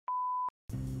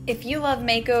If you love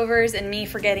makeovers and me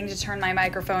forgetting to turn my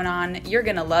microphone on, you're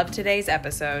gonna love today's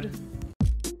episode.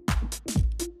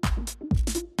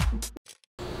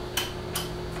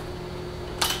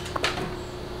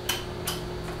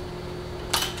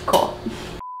 Cool.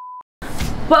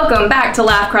 Welcome back to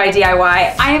Laugh Cry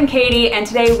DIY. I am Katie, and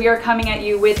today we are coming at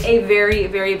you with a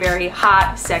very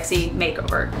hot, sexy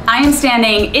makeover. I am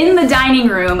standing in the dining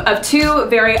room of two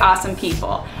very awesome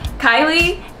people,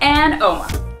 Kylie and Omar.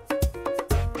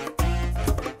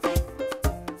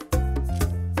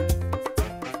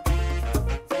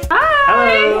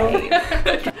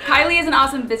 Kylie is an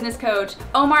awesome business coach,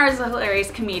 Omar is a hilarious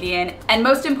comedian, and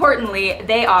most importantly,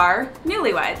 they are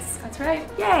newlyweds. That's right.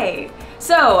 Yay!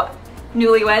 So,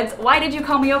 newlyweds, why did you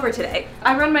call me over today?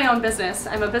 I run my own business.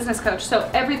 I'm a business coach, so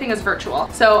everything is virtual.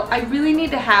 So I really need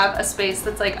to have a space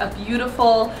that's like a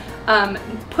beautiful,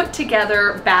 put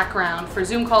together background for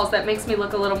Zoom calls that makes me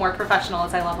look a little more professional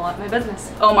as I level up my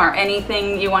business. Omar,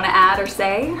 anything you want to add or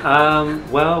say?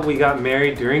 Well, we got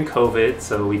married during COVID,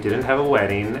 so we didn't have a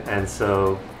wedding, and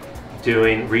so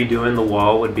redoing the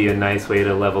wall would be a nice way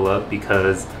to level up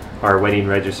because our wedding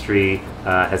registry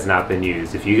has not been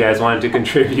used. If you guys wanted to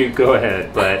contribute, go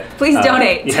ahead, but please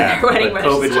donate to their wedding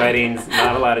registry. COVID weddings,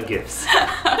 not a lot of gifts.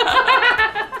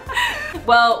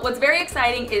 Well, what's very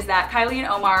exciting is that Kylie and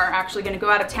Omar are actually going to go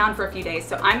out of town for a few days,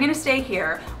 so I'm going to stay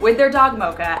here with their dog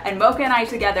Mocha, and Mocha and I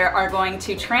together are going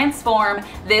to transform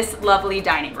this lovely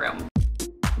dining room.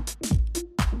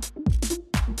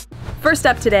 First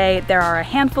up today, there are a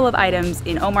handful of items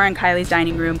in Omar and Kylie's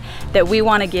dining room that we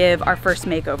want to give our first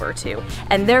makeover to,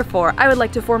 and therefore I would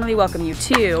like to formally welcome you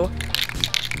to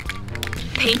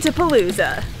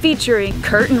Paint-A-Palooza, featuring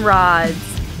curtain rods,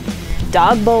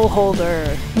 dog bowl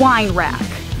holder, wine rack,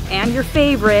 and your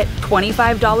favorite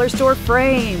 $25 store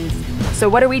frames. So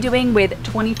what are we doing with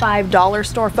 $25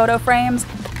 store photo frames?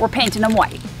 We're painting them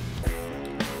white.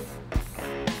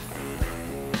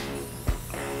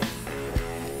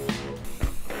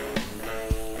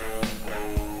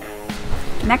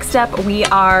 Next up, we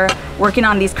are working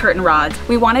on these curtain rods.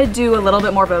 We want to do a little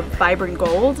bit more of a vibrant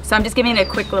gold, so I'm just giving it a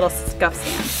quick little scuff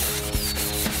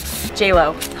sand.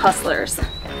 J-Lo, Hustlers.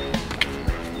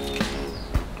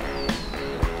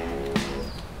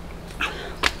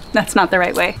 That's not the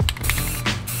right way.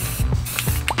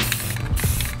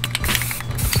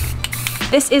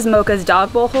 This is Mocha's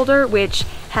dog bowl holder, which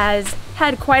has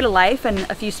had quite a life and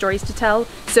a few stories to tell,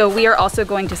 so we are also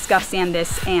going to scuff sand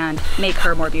this and make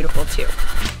her more beautiful too.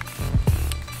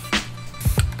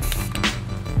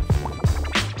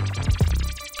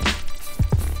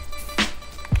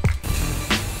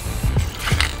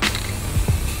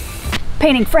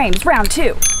 Painting frames, round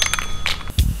 2.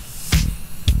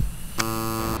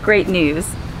 Great news.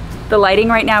 The lighting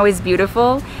right now is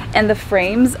beautiful and the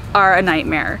frames are a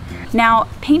nightmare. Now,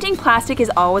 painting plastic is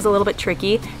always a little bit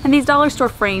tricky, and these dollar store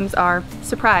frames are,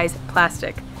 surprise,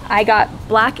 plastic. I got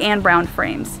black and brown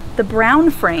frames. The brown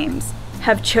frames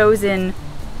have chosen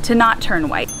to not turn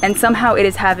white, and somehow it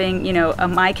is having, you know, a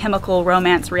My Chemical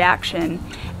Romance reaction,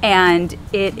 and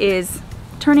it is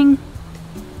turning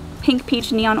pink,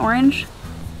 peach, neon orange.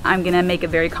 I'm gonna make a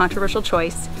very controversial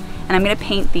choice, and I'm gonna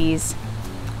paint these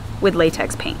with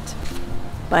latex paint,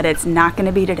 but it's not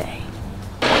gonna be today.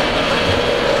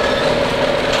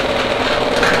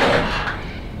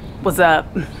 What's up?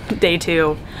 Day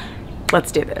 2.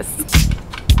 Let's do this.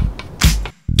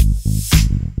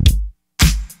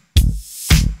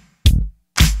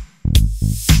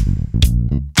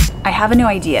 I have a new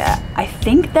idea. I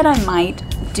think that I might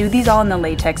do these all in the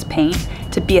latex paint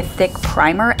to be a thick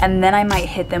primer, and then I might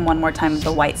hit them one more time with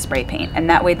the white spray paint, and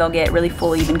that way they'll get really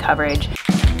full, even coverage.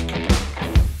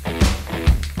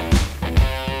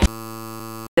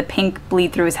 The pink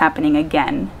bleed through is happening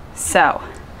again, so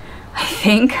I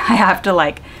think I have to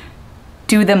like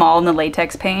do them all in the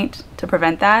latex paint to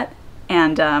prevent that,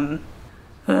 and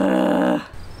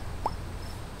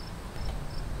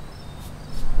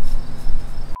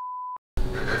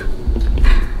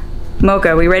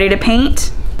Mocha, we ready to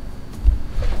paint?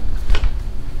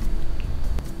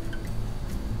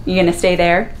 You gonna stay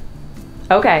there?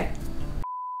 Okay.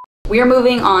 We are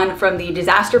moving on from the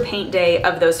disaster paint day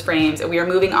of those frames, and we are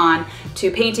moving on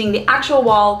to painting the actual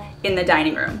wall in the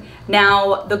dining room.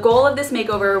 Now, the goal of this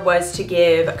makeover was to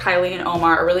give Kylie and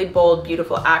Omar a really bold,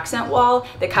 beautiful accent wall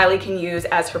that Kylie can use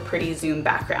as her pretty Zoom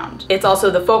background. It's also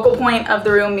the focal point of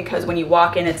the room because when you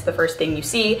walk in, it's the first thing you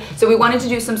see. So we wanted to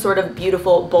do some sort of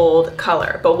beautiful, bold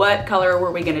color. But what color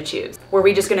were we gonna choose? Were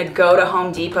we just gonna go to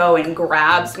Home Depot and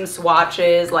grab some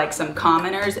swatches like some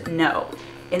commoners? No.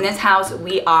 In this house,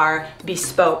 we are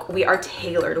bespoke, we are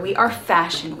tailored, we are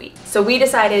fashion week. So we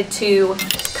decided to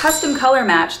custom color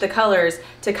match the colors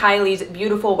to Kylie's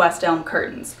beautiful West Elm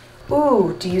curtains.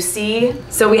 Ooh, do you see?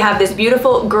 So we have this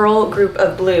beautiful girl group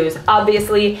of blues.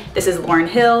 Obviously, this is Lauryn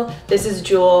Hill, this is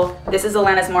Jewel, this is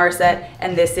Alanis Morissette,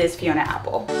 and this is Fiona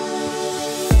Apple.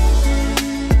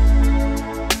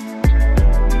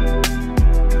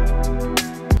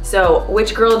 So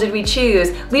which girl did we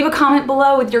choose? Leave a comment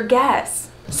below with your guess.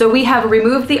 So we have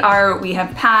removed the art, we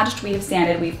have patched, we have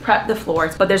sanded, we've prepped the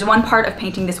floors, but there's one part of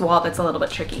painting this wall that's a little bit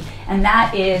tricky. And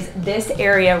that is this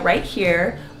area right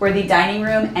here where the dining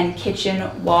room and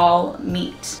kitchen wall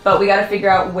meet. But we gotta figure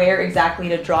out where exactly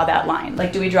to draw that line.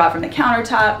 Like, do we draw it from the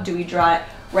countertop? Do we draw it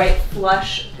right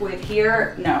flush with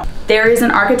here? No. There is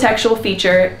an architectural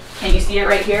feature. Can you see it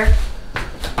right here?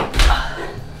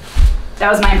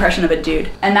 That was my impression of a dude.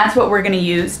 And that's what we're gonna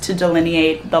use to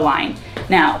delineate the line.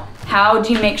 Now, how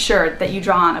do you make sure that you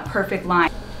draw on a perfect line?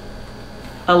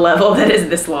 A level that is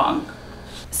this long.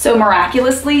 So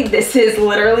miraculously, this is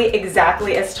literally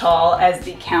exactly as tall as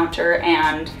the counter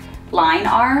and line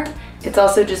are. It's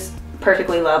also just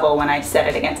perfectly level when I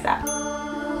set it against that.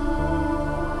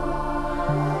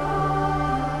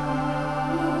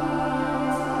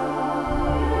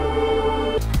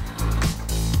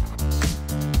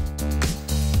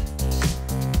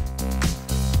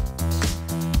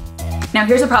 Now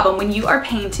here's a problem. When you are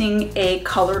painting a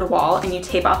colored wall and you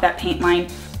tape off that paint line,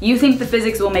 you think the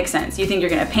physics will make sense. You think you're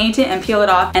gonna paint it and peel it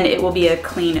off and it will be a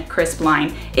clean, crisp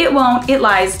line. It won't, it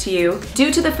lies to you.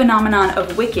 Due to the phenomenon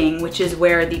of wicking, which is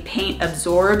where the paint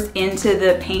absorbs into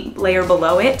the paint layer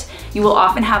below it, you will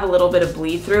often have a little bit of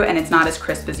bleed through and it's not as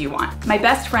crisp as you want. My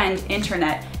best friend,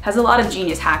 Internet, has a lot of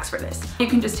genius hacks for this. You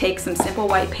can just take some simple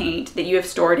white paint that you have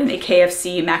stored in a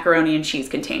KFC macaroni and cheese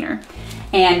container,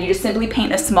 and you just simply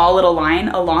paint a small little line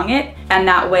along it, and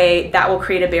that way that will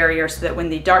create a barrier so that when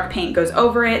the dark paint goes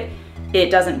over it, it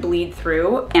doesn't bleed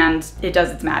through and it does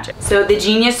its magic. So the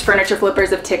genius furniture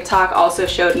flippers of TikTok also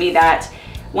showed me that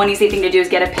one easy thing to do is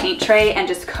get a paint tray and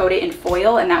just coat it in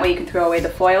foil, and that way you can throw away the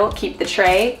foil, keep the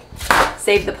tray,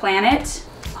 save the planet.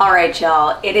 All right,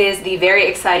 y'all, it is the very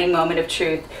exciting moment of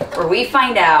truth where we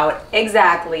find out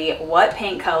exactly what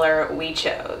paint color we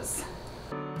chose.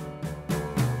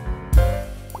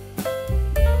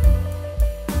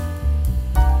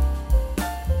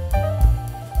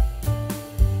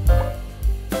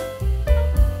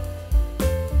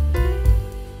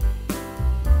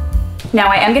 Now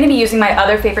I am gonna be using my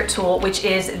other favorite tool, which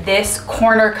is this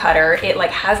corner cutter. It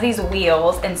like has these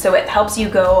wheels, and so it helps you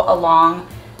go along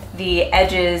the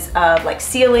edges of like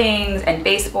ceilings and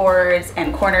baseboards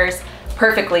and corners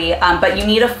perfectly, but you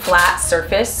need a flat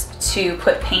surface to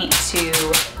put paint to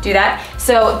do that.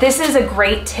 So this is a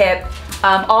great tip.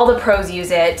 All the pros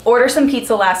use it. Order some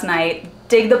pizza last night,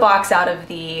 dig the box out of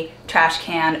the trash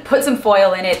can, put some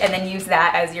foil in it, and then use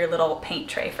that as your little paint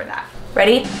tray for that.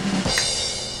 Ready?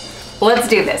 Let's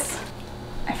do this.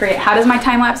 I forget, how does my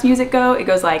time-lapse music go? It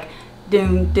goes like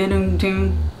dun dun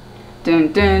dun dun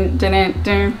dun dun dun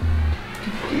dun.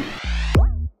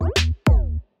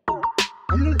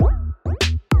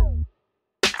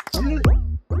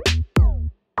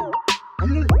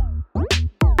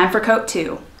 Time for coat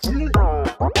 2.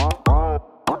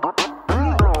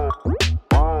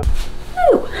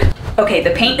 Okay,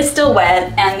 the paint is still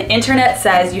wet, and the internet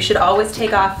says you should always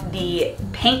take off the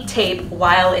paint tape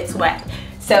while it's wet.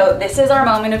 So this is our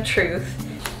moment of truth.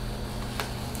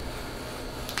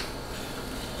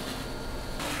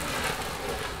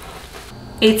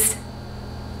 It's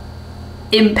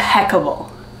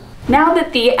impeccable. Now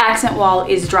that the accent wall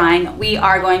is drying, we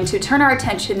are going to turn our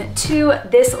attention to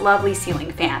this lovely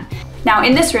ceiling fan. Now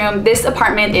in this room, this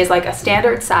apartment is like a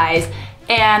standard size,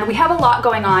 and we have a lot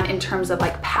going on in terms of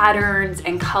like patterns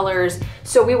and colors,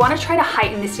 so we want to try to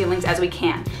heighten the ceilings as we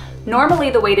can.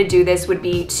 Normally the way to do this would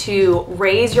be to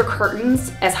raise your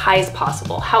curtains as high as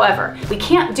possible. However, we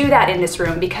can't do that in this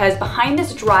room because behind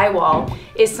this drywall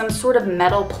is some sort of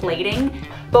metal plating.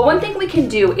 But one thing we can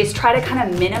do is try to kind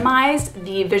of minimize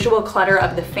the visual clutter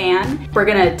of the fan. We're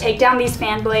gonna take down these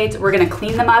fan blades, we're gonna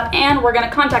clean them up, and we're gonna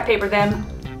contact paper them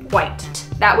white.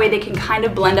 That way they can kind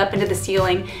of blend up into the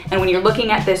ceiling, and when you're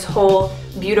looking at this whole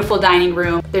beautiful dining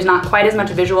room, there's not quite as much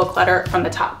visual clutter from the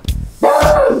top.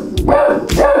 Okay,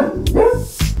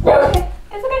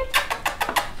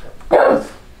 it's okay.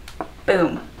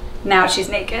 Boom. Now she's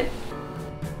naked.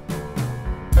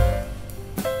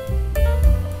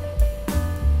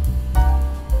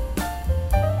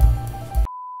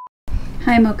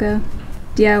 Hi Mocha.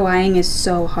 DIYing is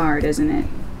so hard, isn't it?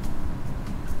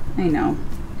 I know.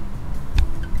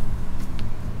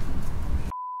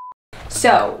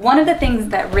 So one of the things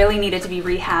that really needed to be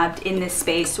rehabbed in this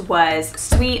space was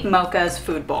Sweet Mocha's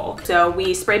food bowl. So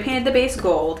we spray painted the base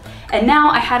gold, and now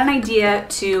I had an idea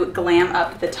to glam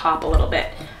up the top a little bit.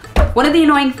 One of the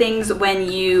annoying things when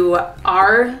you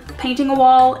are painting a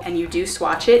wall and you do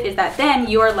swatch it is that then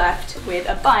you are left with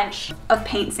a bunch of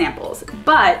paint samples.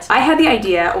 But I had the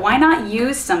idea, why not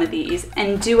use some of these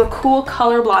and do a cool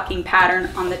color blocking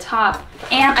pattern on the top?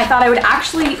 And I thought I would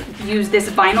actually use this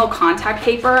vinyl contact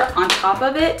paper on top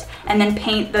of it and then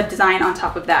paint the design on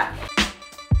top of that.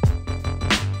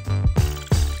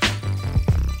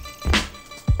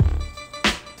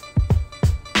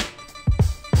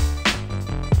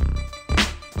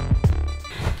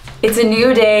 It's a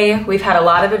new day. We've had a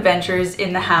lot of adventures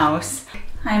in the house.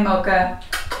 Hi, Mocha.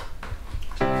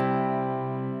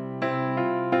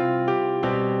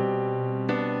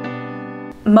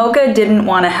 Mocha didn't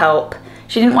want to help.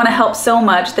 She didn't want to help so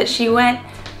much that she went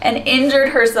and injured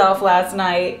herself last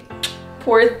night.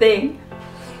 Poor thing.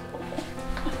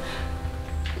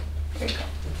 There you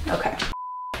go. Okay.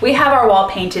 We have our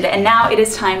wall painted, and now it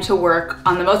is time to work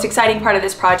on the most exciting part of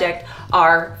this project,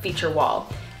 our feature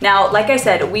wall. Now, like I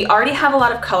said, we already have a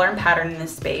lot of color and pattern in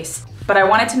this space, but I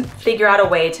wanted to figure out a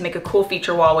way to make a cool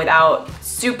feature wall without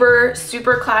super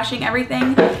clashing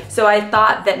everything. So I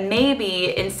thought that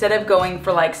maybe instead of going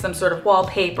for like some sort of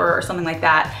wallpaper or something like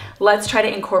that, let's try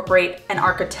to incorporate an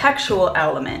architectural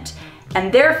element.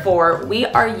 And therefore, we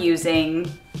are using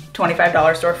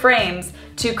 $25 store frames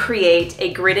to create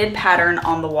a gridded pattern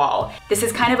on the wall. This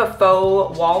is kind of a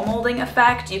faux wall molding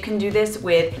effect. You can do this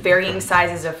with varying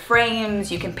sizes of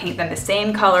frames. You can paint them the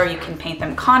same color. You can paint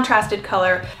them contrasted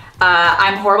color.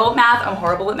 I'm horrible at math, I'm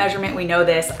horrible at measurement, we know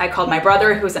this. I called my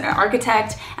brother, who's an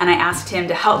architect, and I asked him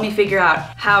to help me figure out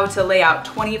how to lay out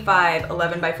 25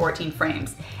 11x14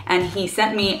 frames. And he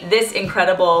sent me this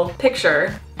incredible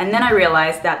picture, and then I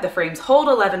realized that the frames hold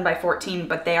 11x14,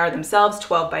 but they are themselves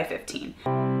 12x15.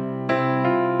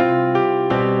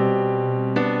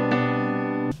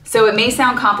 So it may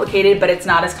sound complicated, but it's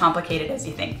not as complicated as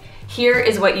you think. Here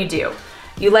is what you do.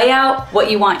 You lay out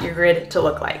what you want your grid to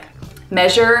look like.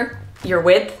 Measure your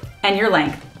width and your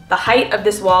length. The height of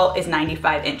this wall is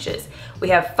 95 inches. We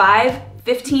have 5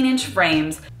 15-inch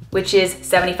frames, which is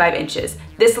 75 inches.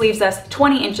 This leaves us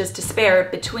 20 inches to spare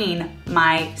between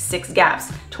my 6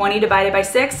 gaps. 20 divided by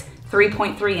 6,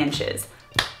 3.3 inches.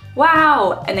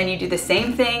 Wow! And then you do the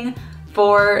same thing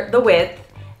for the width,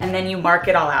 and then you mark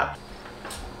it all out.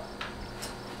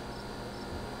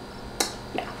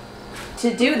 Yeah.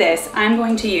 To do this, I'm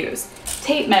going to use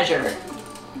tape measure,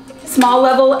 small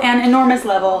level and enormous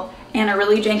level, and a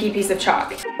really janky piece of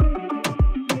chalk.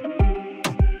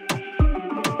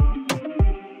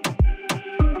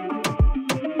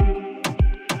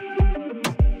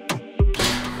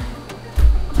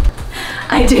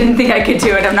 I didn't think I could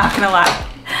do it, I'm not gonna lie.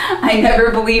 I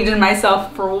never believed in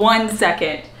myself for 1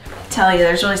 second. I tell you,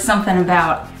 there's really something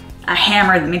about a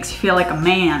hammer that makes you feel like a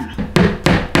man.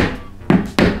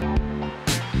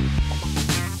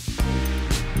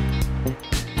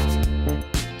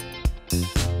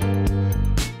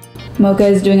 Mocha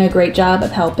is doing a great job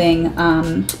of helping.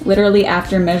 Literally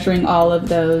after measuring all of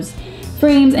those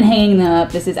frames and hanging them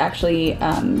up, this is actually,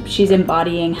 she's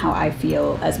embodying how I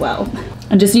feel as well.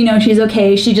 And just so you know, she's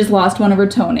okay, she just lost one of her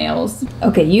toenails.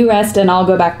 Okay, you rest and I'll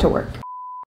go back to work.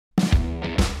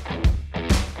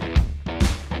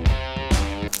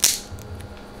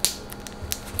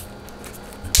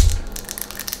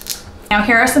 Now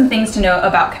here are some things to know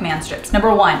about command strips.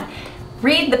 Number 1,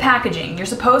 read the packaging. You're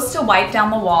supposed to wipe down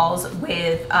the walls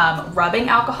with rubbing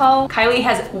alcohol. Kylie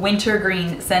has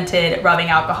wintergreen scented rubbing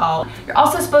alcohol. You're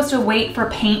also supposed to wait for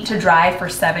paint to dry for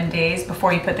 7 days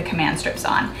before you put the command strips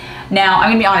on. Now, I'm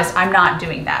gonna be honest, I'm not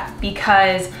doing that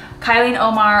because Kylie and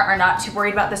Omar are not too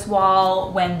worried about this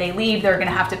wall. When they leave, they're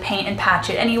gonna have to paint and patch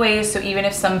it anyways, so even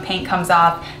if some paint comes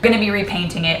off, I'm gonna be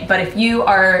repainting it. But if you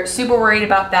are super worried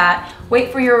about that,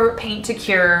 wait for your paint to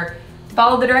cure,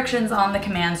 follow the directions on the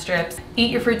command strips, eat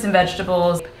your fruits and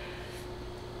vegetables,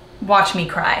 watch me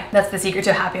cry. That's the secret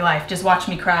to a happy life. Just watch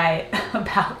me cry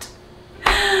about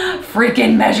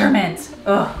freaking measurements.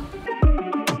 Ugh.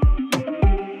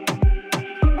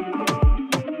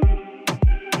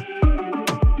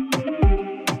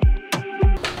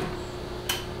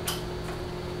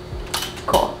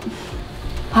 Cool.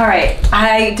 All right,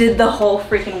 I did the whole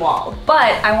freaking wall,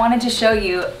 but I wanted to show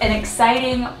you an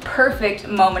exciting, perfect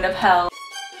moment of hell.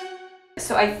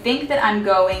 So I think that I'm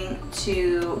going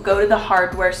to go to the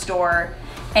hardware store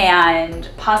and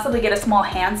possibly get a small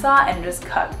handsaw and just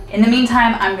cut. In the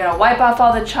meantime, I'm gonna wipe off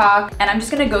all the chalk and I'm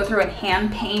just gonna go through and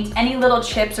hand paint any little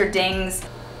chips or dings.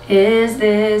 Is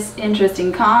this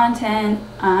interesting content?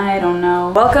 I don't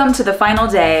know. Welcome to the final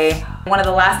day. One of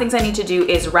the last things I need to do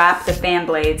is wrap the fan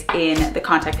blades in the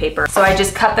contact paper. So I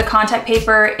just cut the contact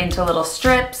paper into little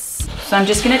strips. So I'm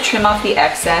just gonna trim off the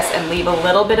excess and leave a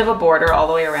little bit of a border all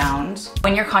the way around.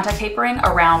 When you're contact papering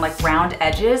around like round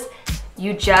edges,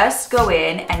 you just go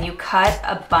in and you cut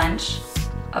a bunch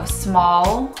of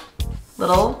small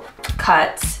little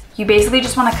cuts. You basically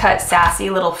just want to cut sassy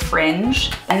little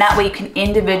fringe, and that way you can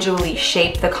individually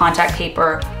shape the contact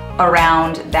paper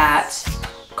around that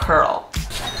curl.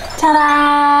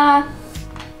 Ta-da!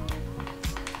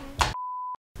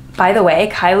 By the way,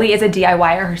 Kylie is a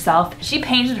DIYer herself. She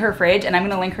painted her fridge, and I'm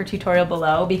gonna link her tutorial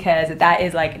below because that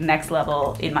is like next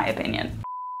level in my opinion.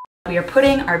 We are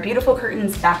putting our beautiful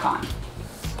curtains back on.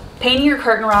 Painting your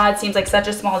curtain rod seems like such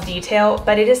a small detail,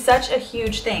 but it is such a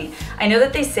huge thing. I know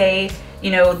that they say,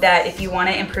 you know, that if you want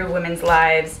to improve women's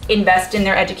lives, invest in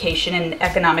their education and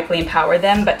economically empower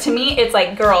them. But to me, it's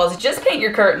like, girls, just paint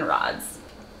your curtain rods.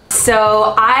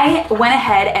 So I went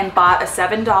ahead and bought a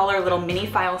 $7 little mini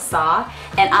file saw,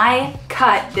 and I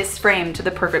cut this frame to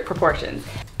the perfect proportions.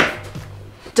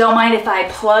 Don't mind if I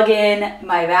plug in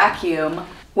my vacuum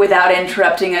without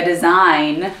interrupting a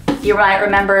design. You might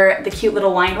remember the cute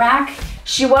little wine rack.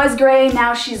 She was gray,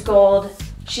 now she's gold.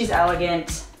 She's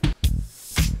elegant.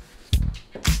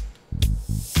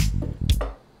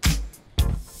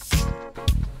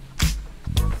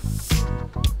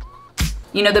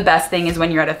 You know, the best thing is when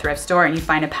you're at a thrift store and you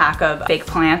find a pack of fake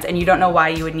plants and you don't know why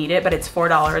you would need it, but it's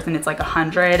 $4 and it's like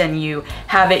 100, and you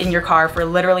have it in your car for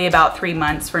literally about 3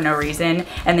 months for no reason,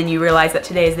 and then you realize that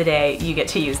today is the day you get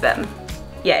to use them.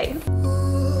 Yay.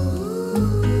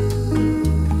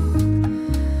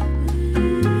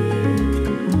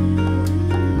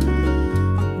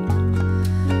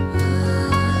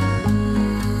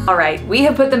 All right, we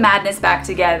have put the madness back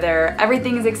together.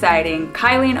 Everything is exciting.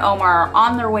 Kylie and Omar are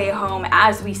on their way home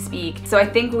as we speak. So I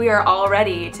think we are all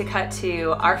ready to cut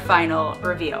to our final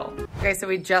reveal. Okay, so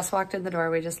we just walked in the door.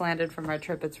 We just landed from our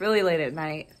trip. It's really late at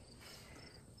night.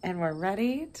 And we're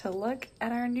ready to look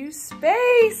at our new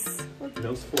space.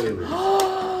 No spoilers.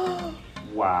 Oh!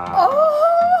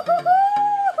 Wow.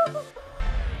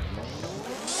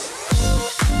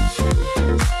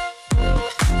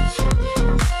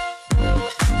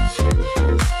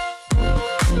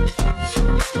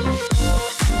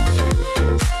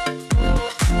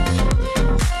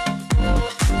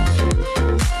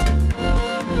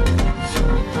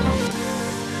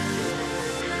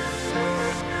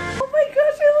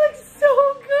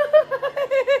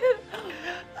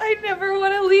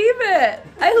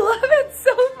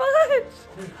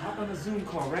 Zoom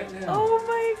call right now. Oh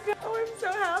my God, I'm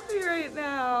so happy right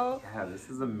now. Yeah,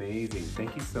 this is amazing.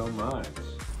 Thank you so much.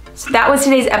 So that was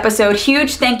today's episode.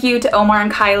 Huge thank you to Omar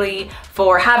and Kylie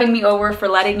for having me over, for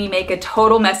letting me make a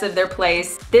total mess of their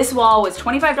place. This wall was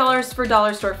 $25 for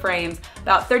dollar store frames,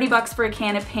 about 30 bucks for a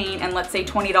can of paint, and let's say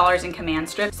 $20 in command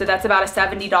strips. So that's about a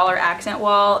 $70 accent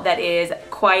wall that is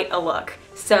quite a look.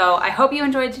 So I hope you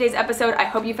enjoyed today's episode. I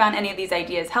hope you found any of these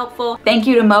ideas helpful. Thank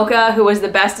you to Mocha, who was the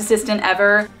best assistant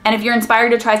ever. And if you're inspired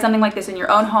to try something like this in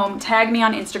your own home, tag me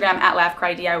on Instagram at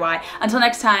LaughCryDIY. Until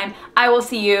next time, I will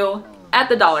see you at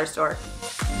the dollar store.